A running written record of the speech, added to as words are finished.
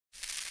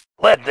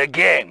Let the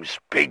games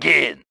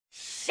begin.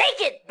 Shake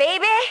it,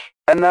 baby!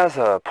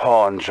 Another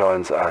pawn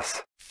joins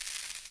us.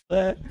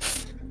 Yeah,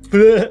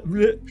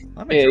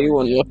 you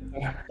want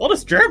to. What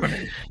is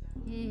Germany?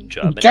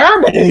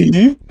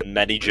 Germany?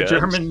 Many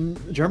germs.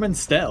 German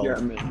style.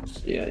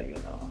 Germans, yeah, you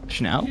know.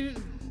 Schnell?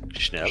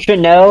 Schnell.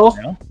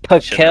 Chanel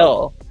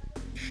Paquel.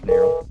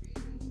 Schnell.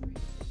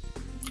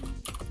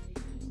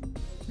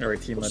 Alright,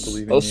 team, I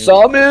believe in you.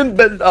 Osama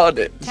bin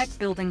Laden. Tech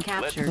building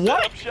captured.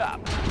 What?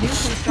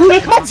 New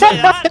construction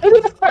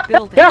options.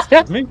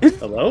 Building. Me?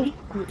 Hello?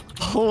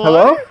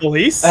 Hello?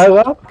 Police?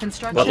 Hello?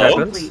 Construction What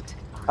happens? complete.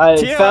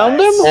 I found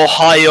him?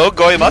 Ohio, New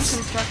goimasu.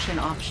 construction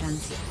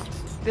options.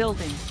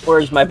 Building.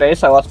 Where's my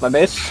base? I lost my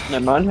base.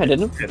 Never mind, I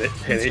didn't. Hit it,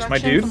 my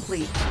Construction dude.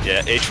 complete.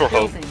 Yeah, H for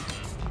hope. Building.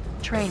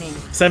 Training.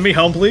 Send me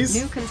home, please.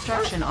 New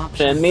construction options.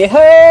 Send me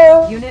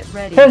home! Unit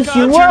ready. Cause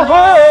you are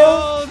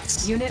home!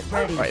 Unit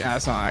ready. Wait, no,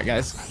 that's not right,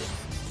 guys.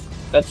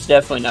 That's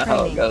definitely not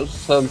how it goes,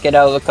 so get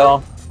out of the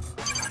call.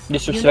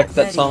 Disrespect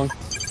that song.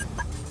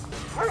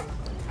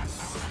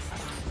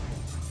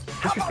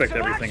 Disrespect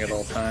everything at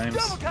all times.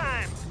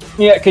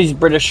 Yeah, cause he's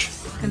British.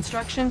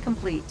 Construction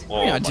complete.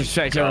 Oh Yeah, my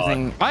disrespect God.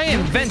 everything. I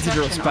invented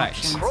Construction respect.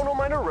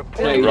 options.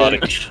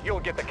 Erotic.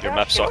 Your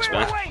map sucks,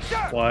 man.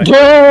 Why?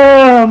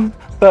 Damn!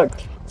 Fuck.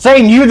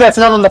 Saying you that's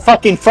not on the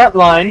fucking front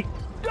line.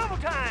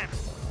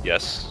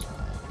 Yes.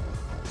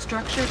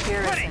 Structure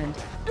garrisoned.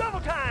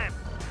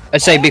 I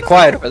say be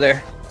quiet over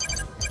there.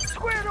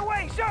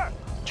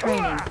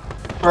 Training.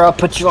 Or I'll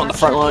put you on the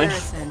front Structure line.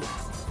 garrisoned.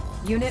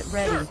 Unit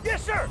ready.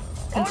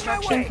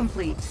 Construction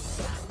complete.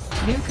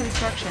 New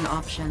construction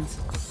options.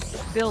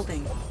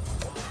 Building.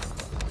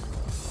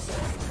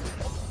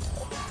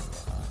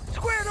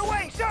 Squared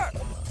away, sir.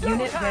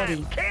 Unit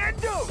ready. Can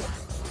do.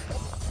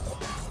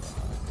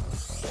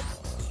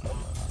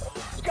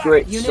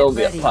 Great Unit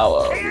Soviet ready.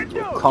 power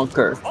will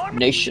conquer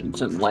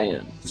nations and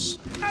lands.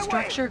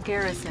 Structure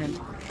garrisoned.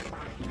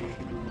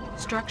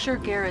 Structure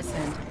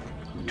garrisoned.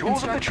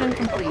 Tools of the Construction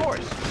trade, of complete.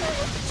 course.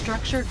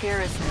 Structure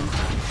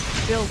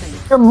garrisoned. Building.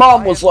 Your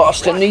mom was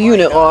lost and the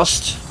unit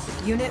lost.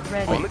 Unit On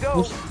ready. the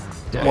go.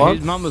 What?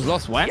 His mum was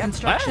lost when?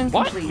 Construction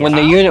What? complete. When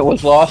the unit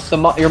was lost,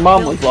 your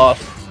mom was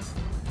lost.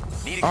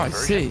 Need Oh, a I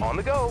conversion. see. On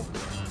the go.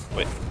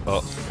 Wait.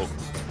 Oh.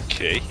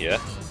 Okay. Yeah.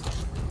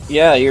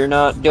 Yeah, you're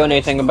not doing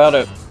anything about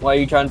it. Why are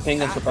you trying to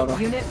ping us about it?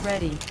 Unit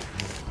ready.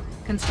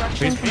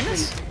 Construction Who's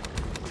penis?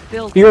 complete.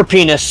 Building. Your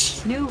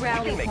penis. New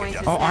rally make point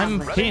it Oh,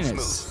 I'm established.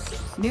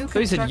 penis. New So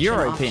you said construction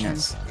Euro options.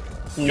 penis.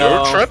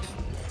 No, Your trip.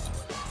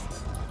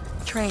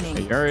 Training.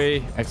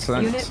 Very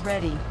excellent. Unit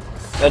ready.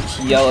 that's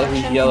yellow.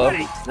 Who's yellow?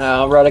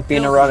 No, erotic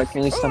being erotic.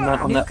 At least I'm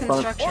not on New that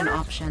front. construction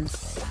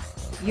options.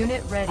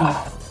 Unit ready.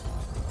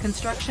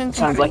 Construction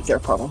Sounds like complete. their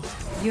problem.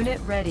 Unit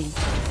ready.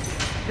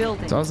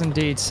 Building. Does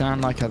indeed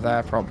sound like a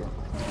their problem.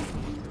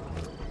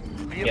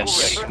 Vehicle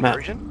Yes, ready. Matt.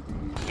 Conversion.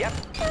 Yep.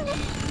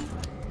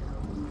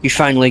 You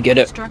finally get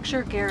it.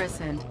 Structure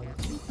garrisoned.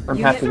 I'm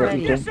Unit happy that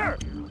ready. you Yes, did. sir.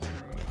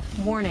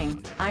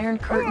 Warning. Iron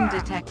curtain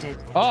detected.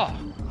 Oh!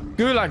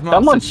 Gulag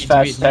Someone's Monster.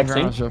 fast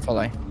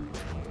texting.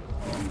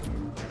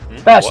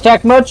 Fast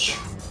tech much?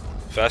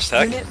 Fast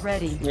hack. Unit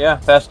ready. Yeah,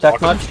 fast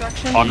tech much.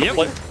 Construction Pocket Yep.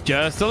 plate.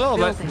 Just a little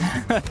bit.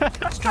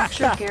 building.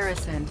 Structure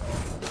garrisoned.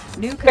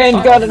 New Kane's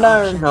construction got an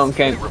iron. options. No,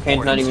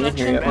 Kane's not even in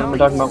here yet. What am I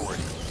talking about?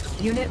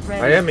 Unit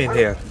ready. I am in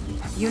here.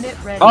 Unit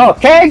ready. Oh,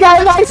 okay,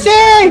 guys, I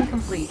see!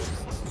 Complete.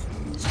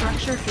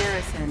 Structure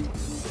garrisoned.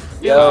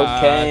 Yo,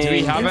 Do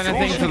we Kane. have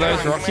anything for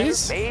those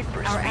Rockies? Made for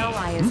Our speed.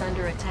 ally is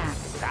under attack.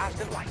 Fast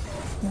and light.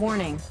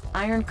 Warning.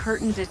 Iron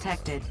curtain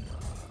detected.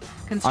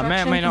 I Construction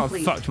may or may not have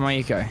complete. fucked my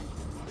eco.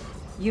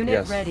 Unit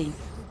Yes. ready.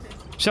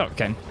 Shut up,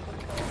 Ken.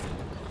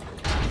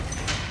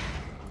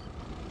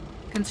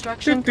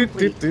 Construction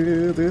complete.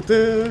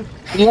 You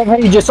love how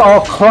you just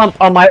all clump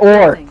on my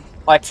ore. Building.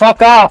 Like,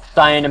 fuck off,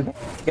 Diane.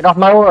 Get off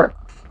my ore.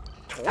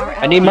 Our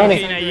I need ally money.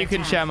 is You know, under you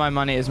can attack. share my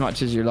money as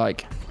much as you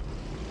like.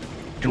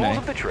 Tools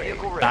of the trade.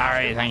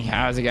 Alright, thank you.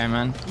 How's it going,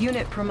 man?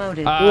 Unit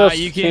promoted. Yes,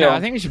 Yuki, yeah.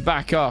 I think we should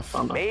back off.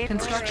 Made for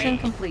Construction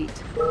speed. complete.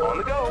 On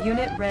the go.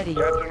 Unit ready.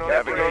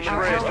 Navigation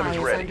Our ally system is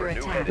is ready. under New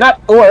attack.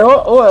 Not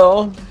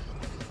oil.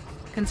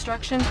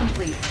 Construction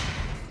complete.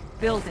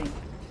 Building.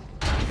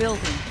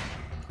 Building.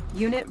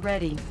 Unit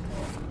ready.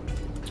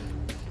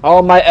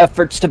 All my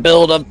efforts to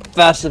build a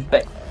fastest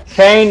base.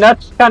 Kane,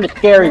 that's kind of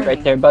scary Warning.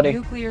 right there, buddy.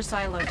 Nuclear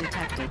silo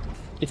detected.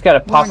 He's got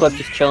Apocalypse Warning.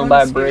 just chilling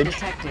by a Chronosphere bridge.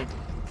 detected.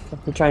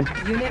 We're trying.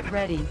 Unit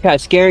ready. Kind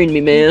of scaring me,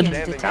 man.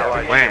 Beacon detected.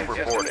 Allied Do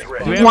reporting.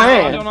 we have Wham!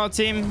 anyone on our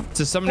team?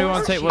 Does somebody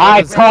want to take one?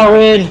 I call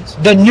in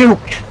the nuke.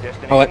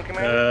 Destination what?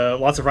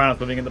 command. Lots of rhinos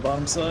moving in the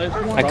bottom side.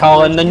 I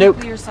call in the nuke.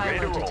 Nuclear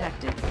silo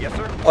detected. Yes,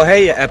 sir. Oh,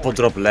 hey, you apple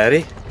drop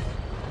Larry.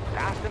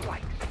 Fast and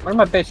light. Where'd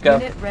my base go?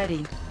 Unit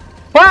ready.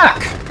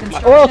 Fuck!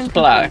 My oil Construction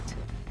supply.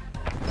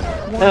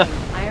 complete. Warning.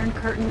 Iron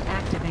curtain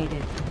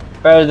activated.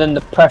 Better than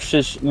the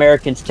precious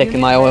Americans taking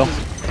Unit my oil. ready.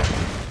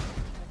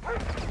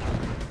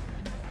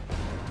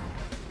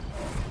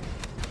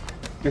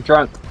 You're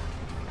drunk.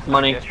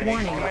 Money. Destination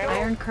Warning. command.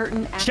 Iron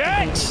curtain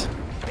activated. Shit!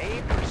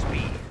 Made for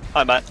speed.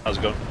 Hi, Matt. How's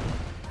it going?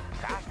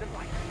 Fast and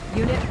light.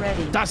 Unit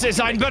ready. Das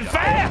ist ein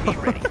Befehl!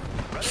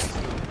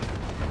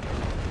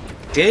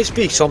 Can you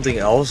speak something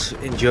else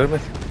in German?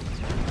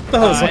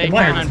 Ich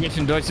kann ein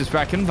bisschen Deutsch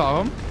sprechen,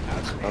 warum?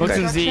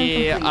 Müssen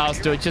Sie aus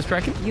Deutsch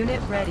sprechen? Unit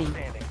ready.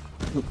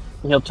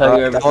 He'll tell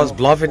you I everything. was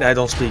bluffing, I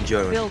don't speak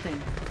German.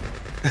 Building.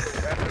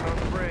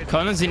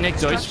 Können Sie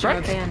nicht Deutsch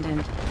Structure sprechen?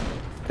 abandoned.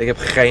 Ik heb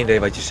geen idee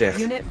wat je zegt.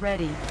 Unit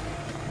ready.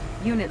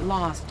 Unit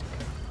lost.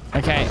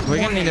 Okay, we're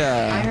gonna need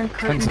a Iron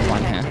curtain defensive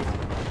line here.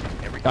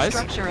 detected. Guys?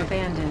 Structure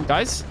abandoned.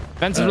 Guys?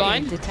 Defensive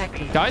line?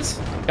 Detected. Guys?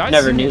 Guys?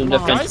 Never knew the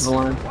Guys? defensive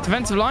line.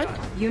 Defensive line?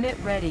 Unit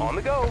ready. On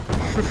the go.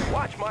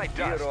 Watch my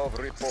dust.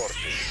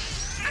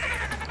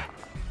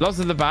 Lots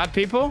of the bad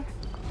people?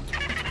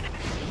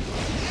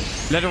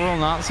 Literal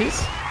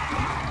Nazis?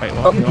 Wait,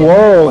 what?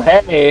 Whoa,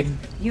 hey.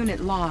 Unit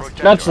lost.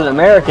 That's an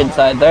American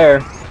side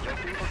there.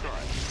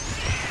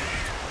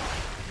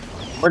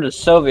 Where the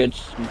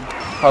Soviets?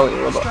 Probably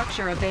a little.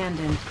 Structure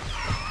abandoned.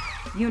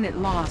 Unit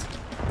lost.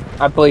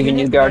 I believe in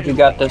you, guard. You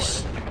got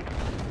this.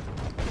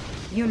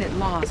 Unit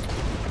lost.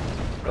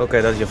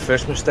 Okay, dat is je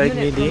first mistake,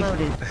 Unit Nidhi.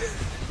 promoted.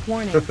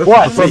 Warning.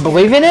 What? For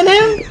believing in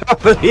him?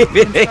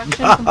 Construction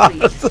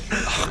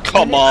complete.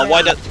 Come on,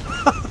 why not?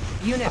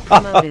 Unit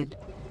promoted.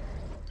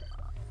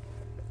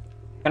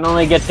 Can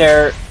only get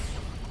there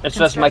as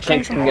fast as my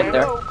tanks can get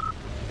there.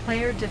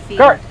 Player defeated.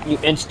 Guard, you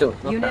instant.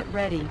 Unit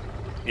ready.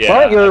 Yeah.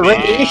 What? Your I mean,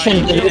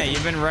 radiation did Yeah, it.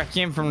 you've been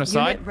wrecking from the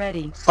side. Unit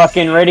ready.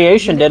 Fucking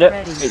radiation did it.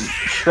 Ready. It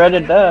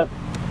shredded that.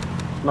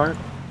 Smart.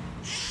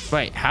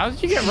 Wait, how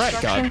did you get wrecked,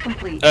 Construction God?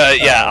 complete.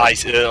 yeah,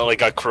 I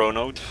got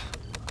chronoed.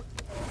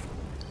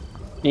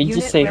 Did you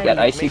Unit say you got ready.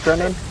 icy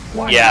chrono?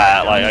 Warning.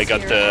 Yeah, like I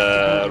got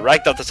Atmosphere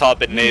wrecked at the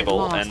top in Unit naval,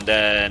 lost. and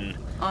then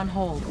on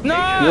hold.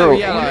 No!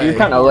 You're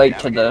kind of late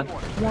to the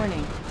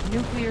Warning.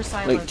 Nuclear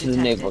silo late to the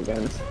naval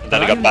detected. guns. I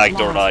got Unit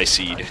backdoored lost.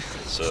 IC'd.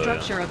 So yeah.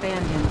 Structure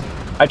abandoned.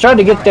 I tried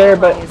to get there,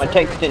 but my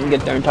tanks didn't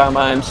get there in time.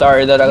 I am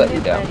sorry that I let you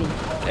Unit down. ready.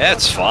 Yeah,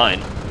 it's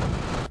fine.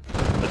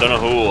 I don't know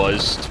who it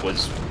was. It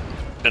was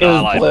an It was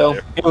ally Blue.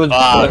 there. It was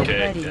Ah, Blue. okay,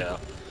 Ready. yeah.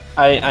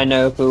 I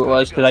know who it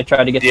was because I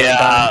tried to get there in Yeah,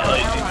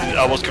 time.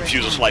 I was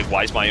confused. I was like,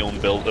 why is my own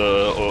build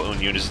own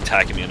units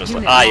attacking me? And I was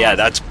like, Unit ah, yeah, lost.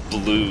 that's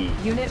blue.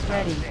 Unit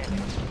ready.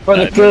 For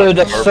the good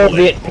of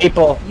Soviet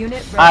people,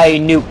 Unit I ready.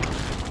 nuke.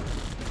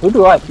 Who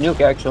do I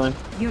nuke actually?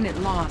 Unit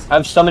lost. I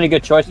have so many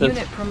good choices.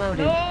 Unit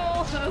promoted.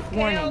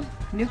 Warning.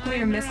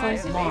 Nuclear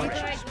missiles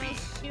launched.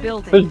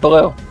 Building. Who's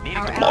Blue?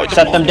 Our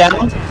Set allies them are down.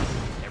 under attack.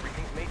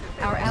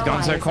 Our He's gone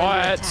allies so are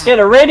quiet. under attack. Get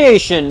a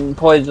radiation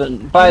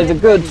poison by the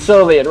good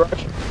Soviet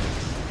Russia.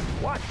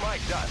 Watch my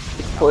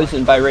dust.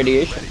 Poisoned by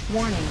radiation.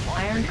 Warning.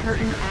 Iron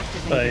curtain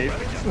activated.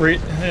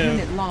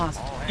 Unit lost.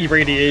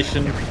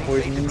 Irradiation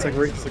poisoning. It's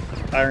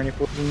like irony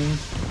poisoning.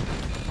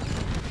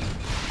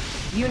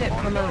 Unit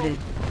promoted.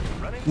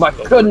 My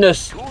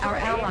goodness. Our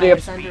ally Yep,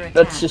 is under attack.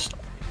 that's just.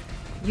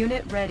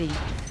 Unit ready.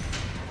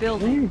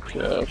 Building.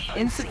 Just.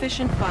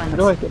 Insufficient How funds.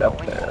 do I get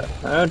up there?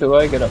 How do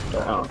I get up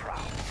there? Oh,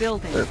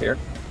 Building. through here.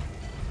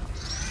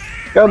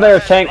 Go there,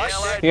 tanks.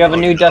 You have a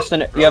new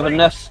destination. You have a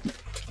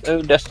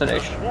new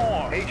destination.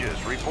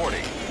 Aegis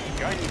reporting.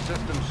 Guiding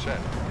system set.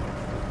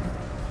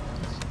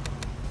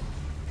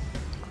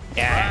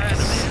 Yes!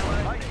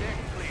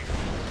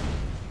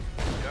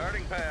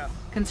 Starting path.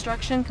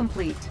 Construction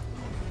complete.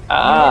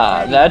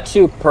 Ah, that's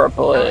who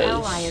purple Our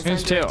ally is. is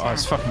Who's under two? Oh,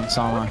 it's attack. fucking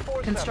Sama.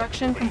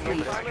 Construction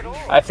complete.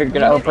 I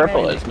figured out who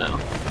purple is now.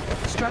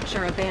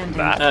 Structure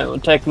abandoned. I will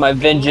take my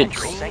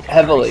vengeance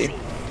heavily.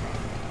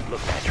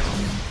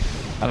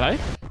 Hello?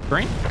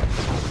 Green?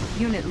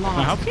 Unit Can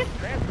I help lost.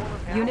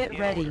 you? Unit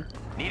ready.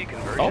 Need a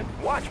conversion?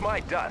 Watch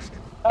my dust.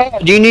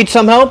 Do you need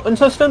some help,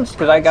 assistance?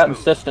 Because I got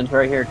assistance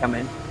right here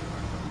coming.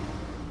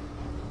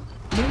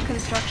 New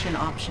construction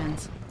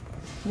options.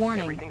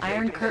 Warning.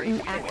 Iron curtain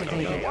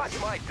activated. Watch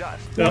my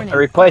dust. Warning. I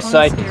replace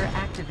site. Chronosphere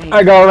activated.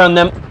 I go around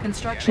them.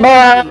 Construction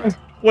Bye. complete.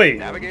 Wait.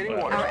 Navigating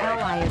Our water.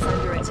 ally is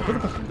under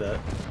attack. That.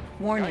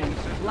 Warning.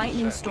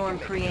 Lightning storm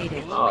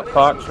created. Oh,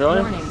 Cox, really?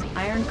 Warning.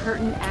 Iron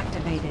curtain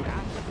activated.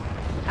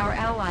 Our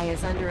ally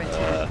is under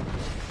attack.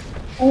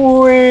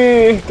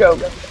 Wee, go.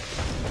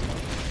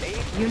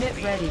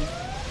 Unit ready.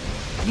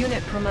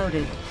 Unit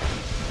promoted.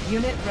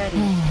 Unit ready.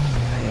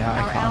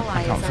 Yeah, Our ally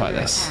I can't is fight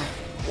under this. attack.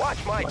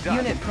 Watch my dust.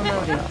 Unit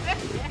promoted.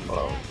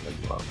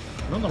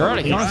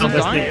 Really? Can I Still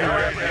stop investing.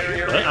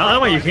 dying? I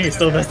don't know you can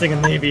still investing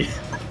in Navy.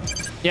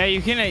 Yeah,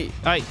 you can,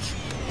 like,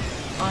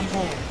 On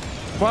hold.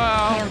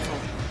 well, Cancelled.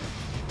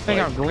 they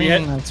got green,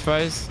 Yeah. I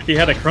suppose. If you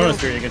had a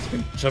chronosphere, you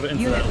could shove it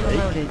into Unit that lake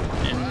promoted.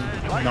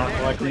 and knock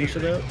all that green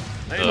shit out.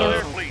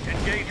 Cancelled.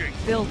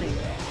 Building.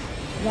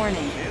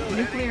 Warning.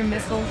 Nuclear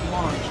missile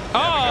launched.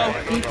 Oh!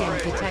 Beacon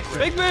detected.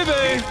 Big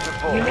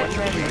boo-boo! Unit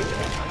ready.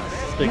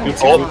 Big Unit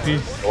oopsie Oh. ready.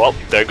 doopsie. Well,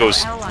 there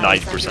goes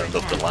 90%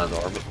 of the land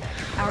army.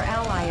 Our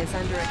ally is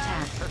under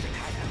attack.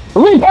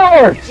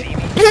 Repower!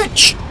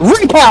 Bitch!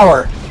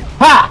 Repower!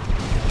 Ha!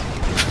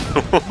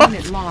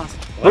 Unit lost.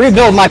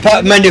 Rebuild my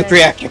nuke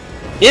reactor.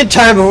 In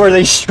time before they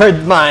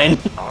destroyed mine.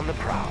 On the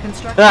prowl.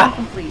 Construction Ah!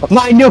 complete.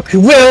 My nuke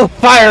will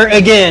fire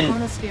again!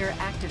 Chronosphere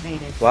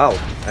activated. Wow,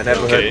 I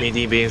never Okay. heard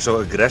MD being so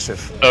aggressive.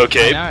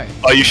 Okay. I know.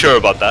 Are you sure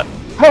about that?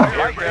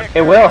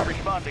 It will.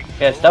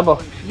 Yeah, it's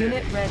double.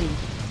 Unit ready.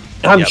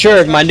 I'm Yep.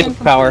 sure my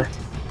nuke power.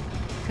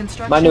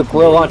 Construction My nuke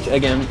will complete. launch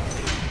again.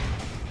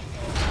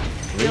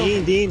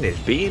 MD is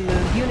being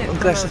Unit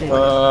aggressive.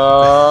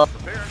 promoted.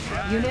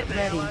 Unit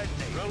ready.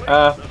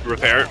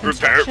 Repair it,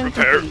 repair it, Construction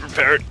repair it, complete.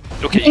 repair it.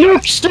 Okay.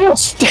 Nuke still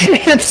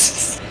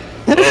stands.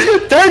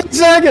 30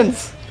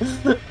 seconds.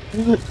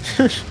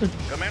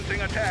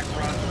 Commencing attack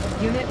run.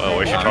 Unit Oh,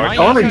 where's your ready. target?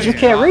 Orange, you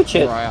can't reach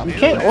it. You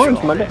can't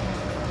orange my nuke.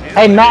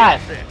 Hey,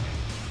 Matt.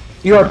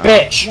 You're a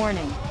bitch.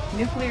 Warning.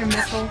 Nuclear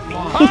missile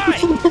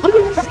launched. Unit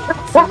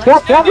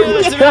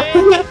ready.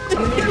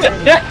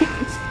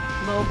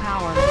 Low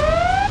power.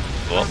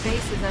 Our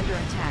base is under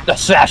attack.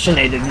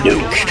 Assassinated Our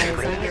nuke. ally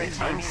is under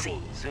attack.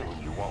 Soon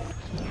you won't.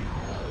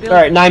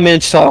 Alright, 9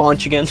 minutes till I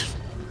launch again.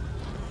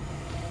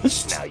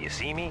 Now you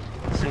see me,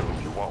 soon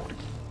you won't.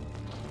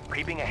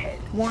 Creeping ahead.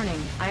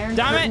 Warning. Iron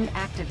Damn it. curtain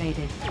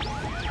activated.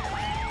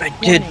 I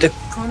did the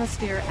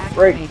Chronosphere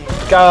great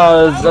activated.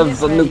 cause of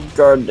the nuke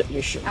guard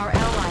mission. Our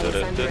ally is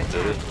under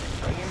attack.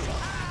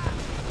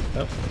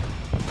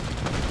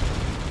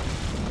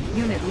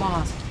 Unit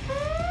lost.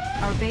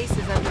 Our base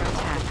is under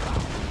attack.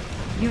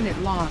 Unit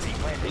lost.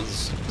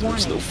 There's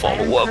Warning. no Iron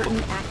follow-up.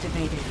 curtain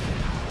activated.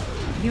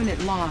 Unit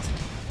lost.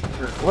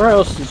 Where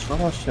else is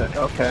shit?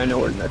 Okay, I know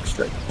where the next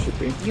strike should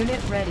be.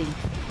 Unit ready.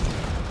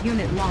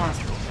 Unit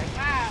lost.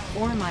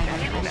 Ore miner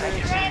under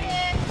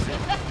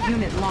attack.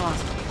 Unit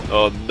lost.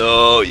 Oh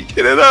no, you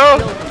get it out!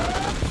 Building.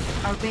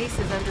 Our base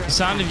is under The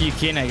sound attack. of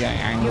Yukina getting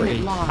angry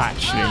Unit lost.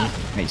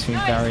 actually makes me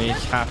very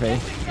happy.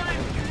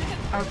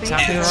 Our base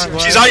Happy is the under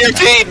right She's word? on your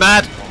team,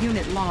 man!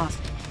 Unit lost.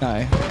 No.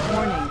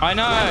 Warning. I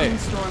know. Lightning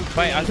storm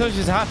Wait, I thought she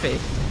was happy.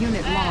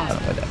 Unit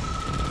lost.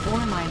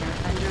 Ore miner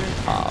under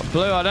attack. Oh,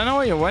 Blue, I don't know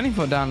what you're waiting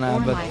for down there,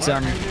 Ore but miner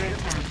under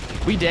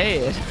attack. we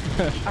did.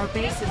 Our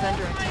base is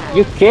under attack.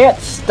 You can't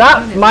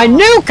stop my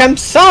nuke! I'm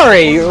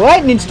sorry! Your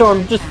lightning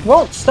storm just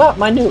won't stop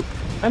my nuke.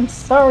 I'm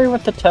sorry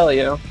what to tell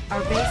you. Our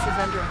base is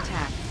under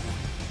attack.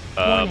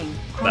 Warning.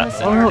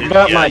 That, Oh, Chronosphere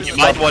got yeah, my you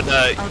might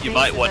stuff. want you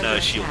might want to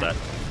shield that.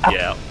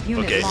 Yeah.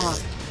 Unit Okay.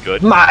 lost.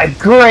 Good. My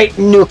great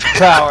nuke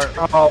power!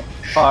 Oh,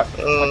 fuck.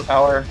 My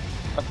power.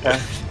 Okay.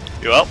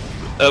 Well,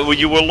 well,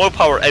 you were low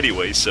power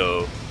anyway,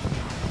 so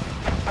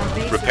Our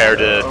base is repair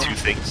under the attack. two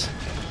things.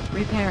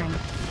 Repairing.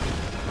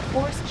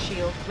 Force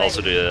shield ready.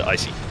 Also the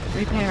IC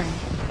Repairing.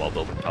 while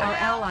building Our power.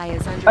 ally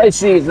is under I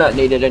see it's not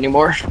needed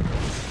anymore.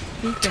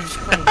 beacon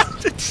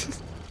placed.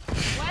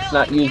 It's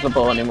not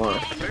usable anymore.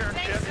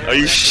 Are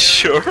you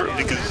sure?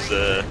 Because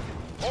I'd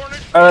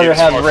rather Game's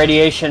have far-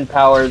 radiation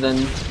power than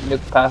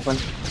nuke passing.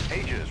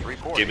 Pages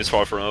report. game is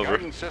far from over.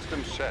 Guidance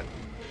system set.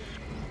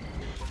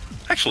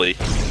 Actually,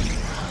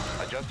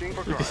 Adjusting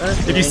for guard.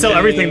 If you sell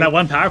everything, that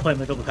one power plant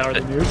might be able to power the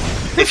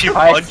nuke. if you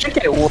I bunch think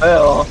it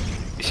will.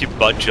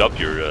 up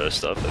your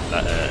stuff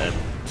and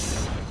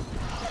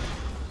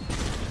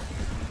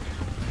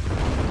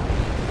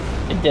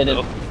It didn't.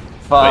 Oh,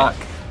 Fuck.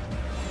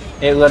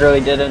 It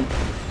literally didn't.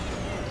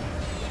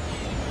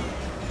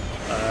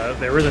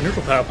 There is a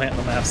neutral power plant on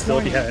the map still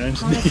if you Warning. haven't.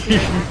 Chronosphere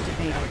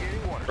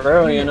activated.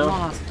 Really, you Unit know.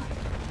 lost.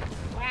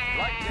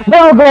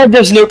 No, grab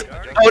this nuke!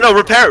 oh no,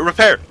 repair the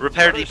power,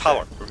 repair the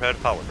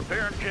power.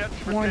 Repairing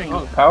jets. Warning.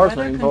 Oh, power's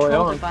Weather not even going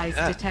control on. device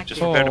Yeah, detected.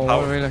 just Oh, repair the what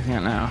power. are we looking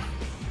at now?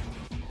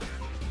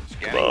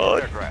 Scanning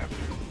on. aircraft.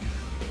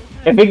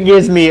 If it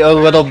gives me a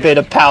little bit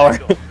of power.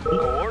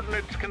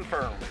 Coordinates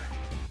confirmed.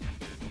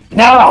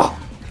 No!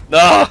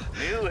 No.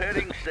 New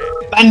heading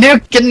set. My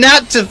nuke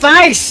cannot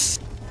suffice!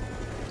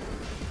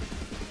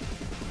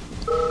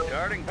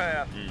 Starting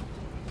path.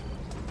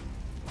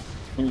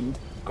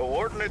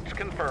 Coordinates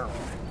confirmed.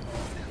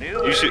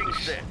 New You should heading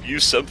set.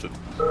 use something.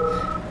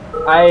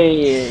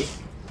 I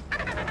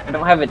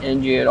don't have an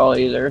NG at all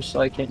either,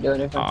 so I can't do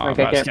anything. Oh, I'm Like,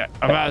 I about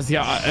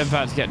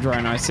can't. to get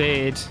drone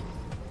IC'd.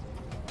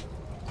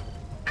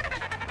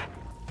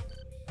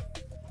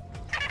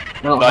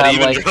 I don't Not have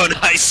even like. drone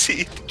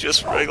IC,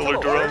 just regular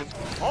drone.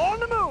 On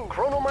the move.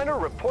 Chrono miner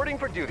reporting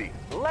for duty.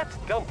 Let's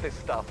dump this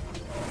stuff.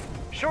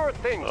 Sure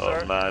thing, Oh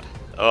sir. mad.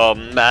 Oh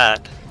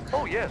mad.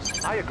 Oh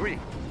yes, I agree.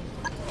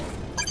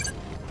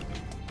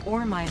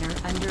 Ore miner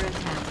under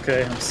attack.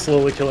 Okay, I'm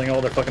slowly killing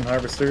all their fucking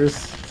harvesters.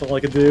 That's all I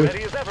can do.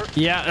 Ready as ever.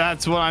 Yeah,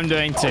 that's what I'm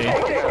doing too.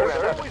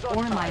 Always on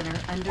Ore time. miner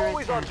under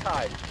Always on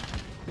attack.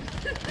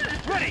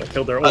 time. I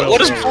killed their oil.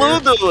 What is thrower.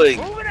 Blue doing?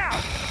 Moving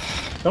out.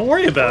 Don't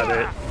worry about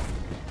it.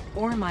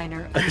 Ore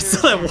miner I under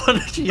still have attack.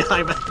 one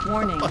GI back.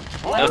 Warning.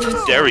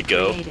 There we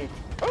go. Created.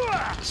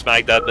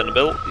 Smack that in the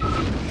middle.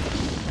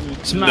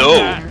 Smack No.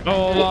 that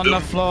all on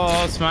the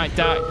floor. Smack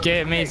that.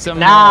 Give me some.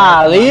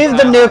 Nah, more. leave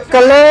the nuke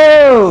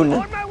alone!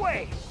 On my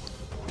way.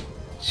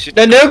 Shit.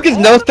 The nuke is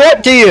no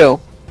threat to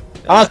you!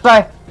 On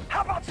spy.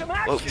 How about some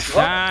Oh, action?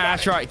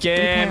 That's right.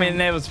 Give me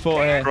naval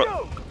support here.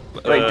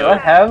 Wait, do I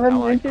have an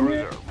Allied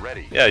engineer? cruiser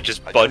ready. Yeah,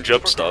 just bunch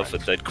up stuff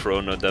and then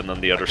chrono them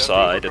on the other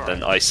side and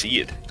then IC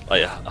it.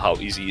 Like, how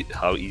easy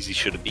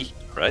should it be,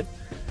 right?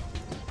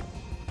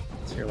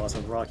 There are lots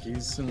of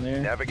Rockies in there.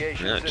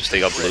 Navigation. Yeah, just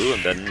take out blue,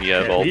 and then you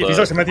have Yeah, all if you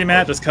the. start with the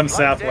map, just come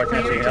south where I can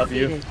actually help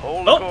you. We did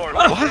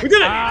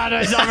it! Ah,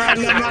 there's over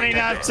the money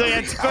now, so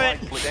it's quit.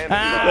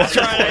 Ah,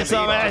 try this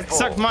on it.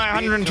 Suck my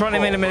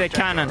 120mm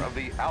cannon.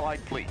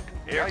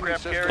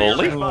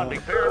 Only?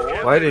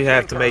 Why do you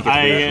have to make it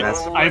weird?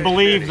 I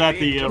believe that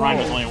the rhyme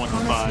is only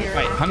 1.5.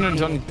 Wait,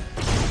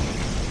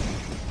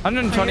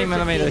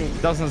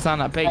 120mm doesn't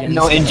sound that big.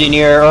 No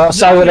engineer, or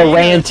else I would have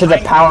ran to the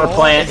power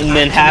plant and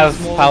then have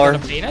power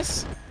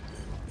Penis?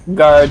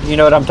 guard. You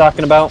know what I'm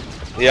talking about?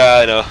 Yeah,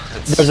 I know.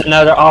 There's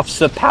another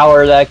office of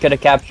power that I could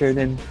have captured,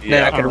 and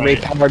then I could have alright.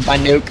 repowered my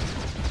nuke.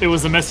 It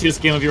was the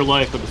messiest game of your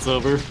life, but it's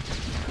over.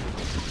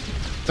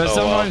 But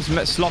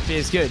sometimes sloppy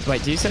is good.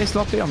 Wait, do you say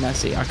sloppy or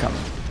messy? I can't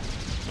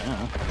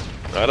remember.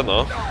 I don't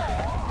know.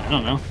 I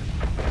don't know.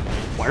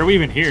 Why are we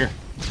even here?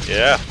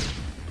 Yeah.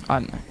 I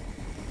don't know.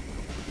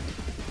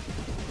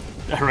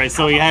 Alright,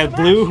 so you had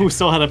Blue, who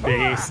still had a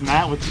base,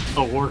 Matt with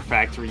a war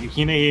factory,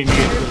 Yukine and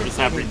you just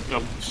have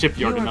a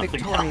shipyard and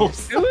nothing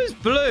else. Who is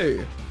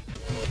blue?